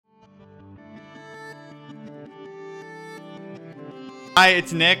Hi,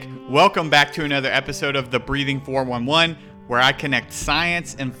 it's Nick. Welcome back to another episode of the Breathing 411, where I connect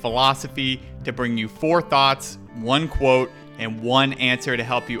science and philosophy to bring you 4 thoughts, 1 quote, and 1 answer to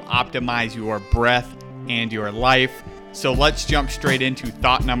help you optimize your breath and your life. So let's jump straight into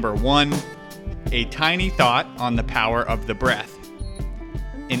thought number 1, a tiny thought on the power of the breath.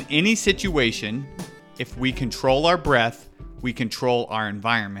 In any situation, if we control our breath, we control our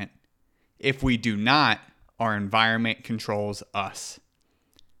environment. If we do not, our environment controls us.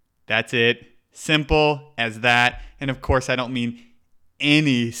 That's it. Simple as that. And of course, I don't mean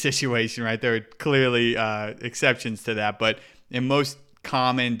any situation, right? There are clearly exceptions to that. But in most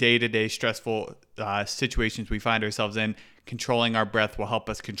common day-to-day stressful situations we find ourselves in, controlling our breath will help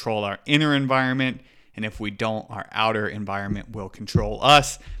us control our inner environment. And if we don't, our outer environment will control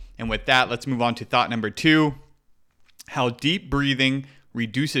us. And with that, let's move on to thought number 2, how deep breathing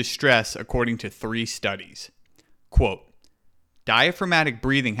reduces stress according to 3 studies. Quote, diaphragmatic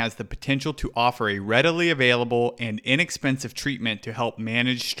breathing has the potential to offer a readily available and inexpensive treatment to help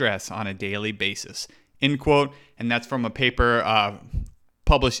manage stress on a daily basis. End quote. And that's from a paper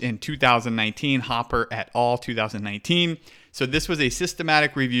published in 2019, Hopper et al. 2019. So this was a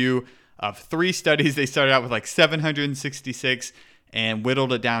systematic review of 3 studies. They started out with like 766 and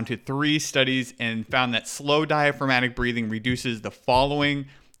whittled it down to 3 studies and found that slow diaphragmatic breathing reduces the following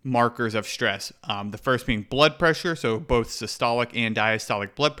markers of stress. The first being blood pressure, so both systolic and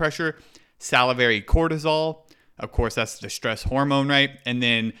diastolic blood pressure, salivary cortisol, of course that's the stress hormone, right? And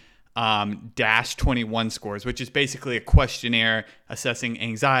then DASH-21 scores, which is basically a questionnaire assessing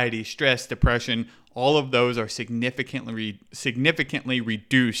anxiety, stress, depression. All of those are significantly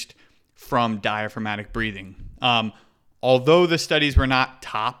reduced from diaphragmatic breathing. Although the studies were not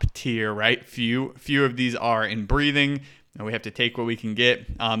top tier, right? Few of these are in breathing, and we have to take what we can get.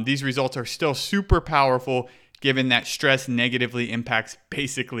 These results are still super powerful, given that stress negatively impacts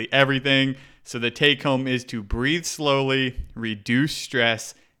basically everything. So the take home is to breathe slowly, reduce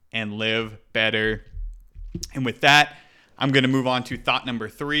stress, and live better. And with that, I'm going to move on to thought number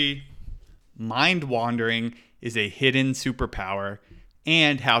 3. Mind wandering is a hidden superpower,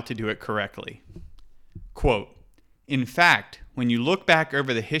 and how to do it correctly. Quote, in fact, when you look back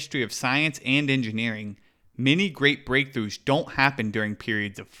over the history of science and engineering, many great breakthroughs don't happen during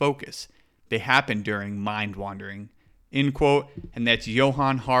periods of focus. They happen during mind wandering. End quote. And that's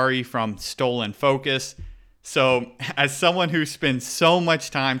Johann Hari from Stolen Focus. So as someone who spends so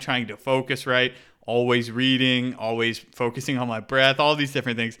much time trying to focus, right? Always reading, always focusing on my breath, all these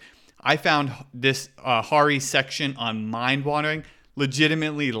different things. I found this Hari section on mind wandering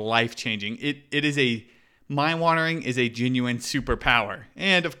legitimately life-changing. Mind wandering is a genuine superpower.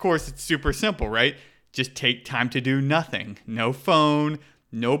 And of course, it's super simple, right? Just take time to do nothing. No phone,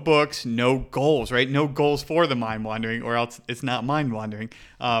 no books, no goals, right? No goals for the mind wandering, or else it's not mind wandering.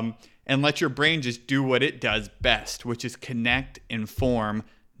 And let your brain just do what it does best, which is connect and form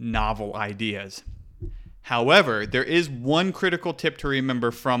novel ideas. However, there is one critical tip to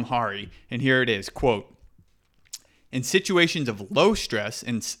remember from Hari, and here it is, quote, in situations of low stress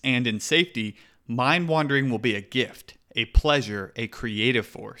and in safety, mind wandering will be a gift, a pleasure, a creative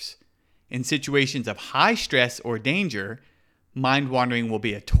force. In situations of high stress or danger, mind wandering will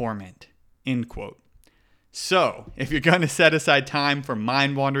be a torment. End quote. So, if you're going to set aside time for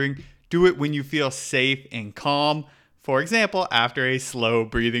mind wandering, do it when you feel safe and calm. For example, after a slow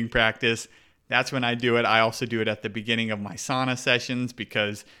breathing practice. That's when I do it. I also do it at the beginning of my sauna sessions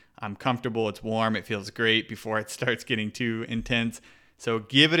because I'm comfortable, it's warm, it feels great before it starts getting too intense. So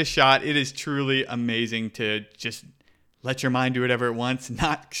give it a shot. It is truly amazing to just let your mind do whatever it wants,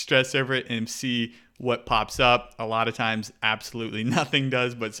 not stress over it, and see what pops up. A lot of times, absolutely nothing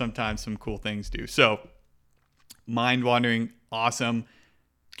does, but sometimes some cool things do. So mind wandering, awesome.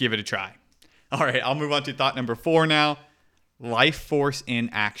 Give it a try. All right, I'll move on to thought number 4 now. Life force in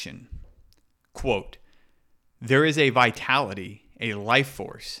action. Quote, there is a vitality, a life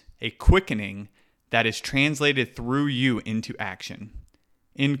force, a quickening that is translated through you into action.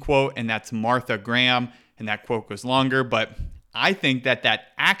 End quote. And that's Martha Graham. And that quote goes longer, but I think that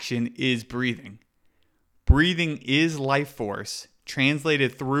action is breathing. Breathing is life force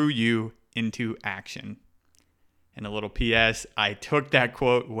translated through you into action. And a little PS, I took that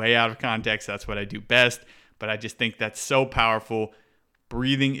quote way out of context. That's what I do best, but I just think that's so powerful.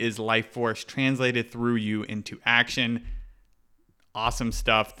 Breathing is life force translated through you into action. Awesome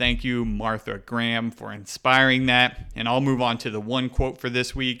stuff. Thank you, Martha Graham, for inspiring that. And I'll move on to the 1 quote for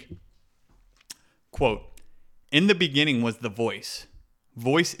this week. Quote, in the beginning was the voice.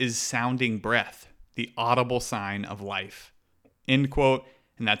 Voice is sounding breath, the audible sign of life. End quote.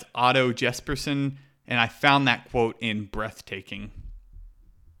 And that's Otto Jesperson. And I found that quote in Breathtaking.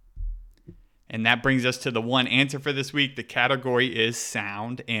 And that brings us to the one answer for this week. The category is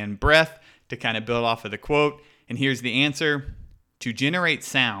sound and breath, to kind of build off of the quote. And here's the answer. To generate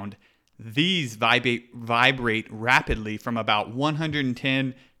sound, these vibrate rapidly from about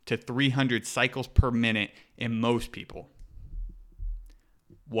 110 to 300 cycles per minute in most people.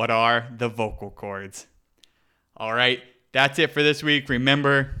 What are the vocal cords? All right, that's it for this week.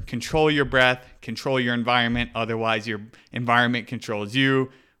 Remember, control your breath, control your environment. Otherwise, your environment controls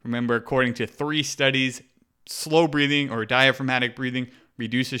you. Remember, according to 3 studies, slow breathing or diaphragmatic breathing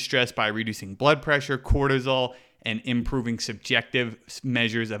reduces stress by reducing blood pressure, cortisol, and improving subjective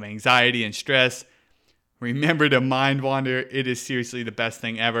measures of anxiety and stress. Remember to mind wander. It is seriously the best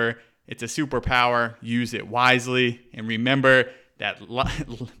thing ever. It's a superpower. Use it wisely. And remember that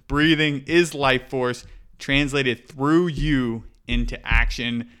breathing is life force translated through you into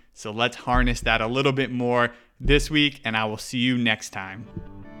action. So let's harness that a little bit more this week, and I will see you next time.